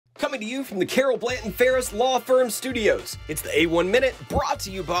Coming to you from the Carol Blanton Ferris Law Firm Studios. It's the A1 Minute, brought to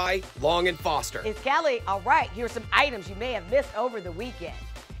you by Long & Foster. It's Kelly. All right, here's some items you may have missed over the weekend.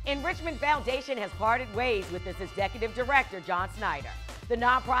 Enrichmond Foundation has parted ways with its Executive Director, John Sydnor. The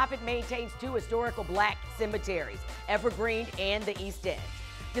nonprofit maintains two historical black cemeteries, Evergreen and the East End.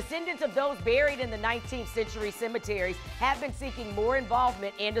 Descendants of those buried in the 19th century cemeteries have been seeking more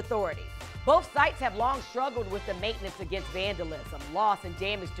involvement and authority. Both sites have long struggled with the maintenance against vandalism, loss, and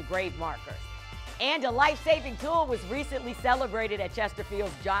damage to grave markers. And a life-saving tool was recently celebrated at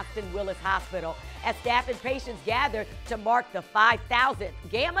Chesterfield's Johnston Willis Hospital as staff and patients gathered to mark the 5,000th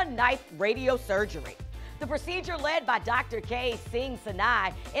Gamma Knife radiosurgery. The procedure, led by Dr. K. Singh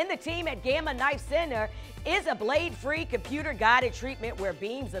Sanai and the team at Gamma Knife Center, is a blade-free, computer-guided treatment where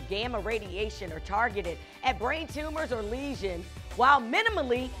beams of gamma radiation are targeted at brain tumors or lesions while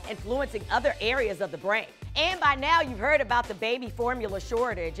minimally influencing other areas of the brain. And by now, you've heard about the baby formula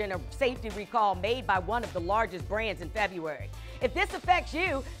shortage and a safety recall made by one of the largest brands in February. If this affects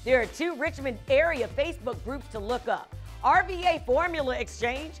you, there are two Richmond area Facebook groups to look up: RVA Formula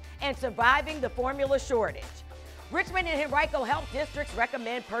Exchange and Surviving the Formula Shortage. Richmond and Henrico Health Districts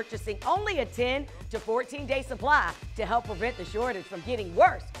recommend purchasing only a 10 to 14-day supply to help prevent the shortage from getting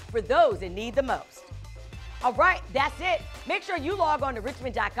worse for those in need the most. All right, that's it. Make sure you log on to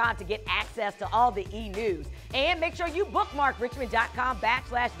richmond.com to get access to all the e-news. And make sure you bookmark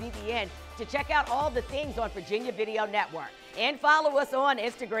richmond.com/vvn to check out all the things on Virginia Video Network. And follow us on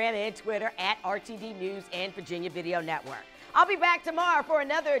Instagram and Twitter at RTD News and Virginia Video Network. I'll be back tomorrow for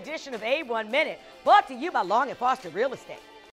another edition of A1 Minute, brought to you by Long & Foster Real Estate.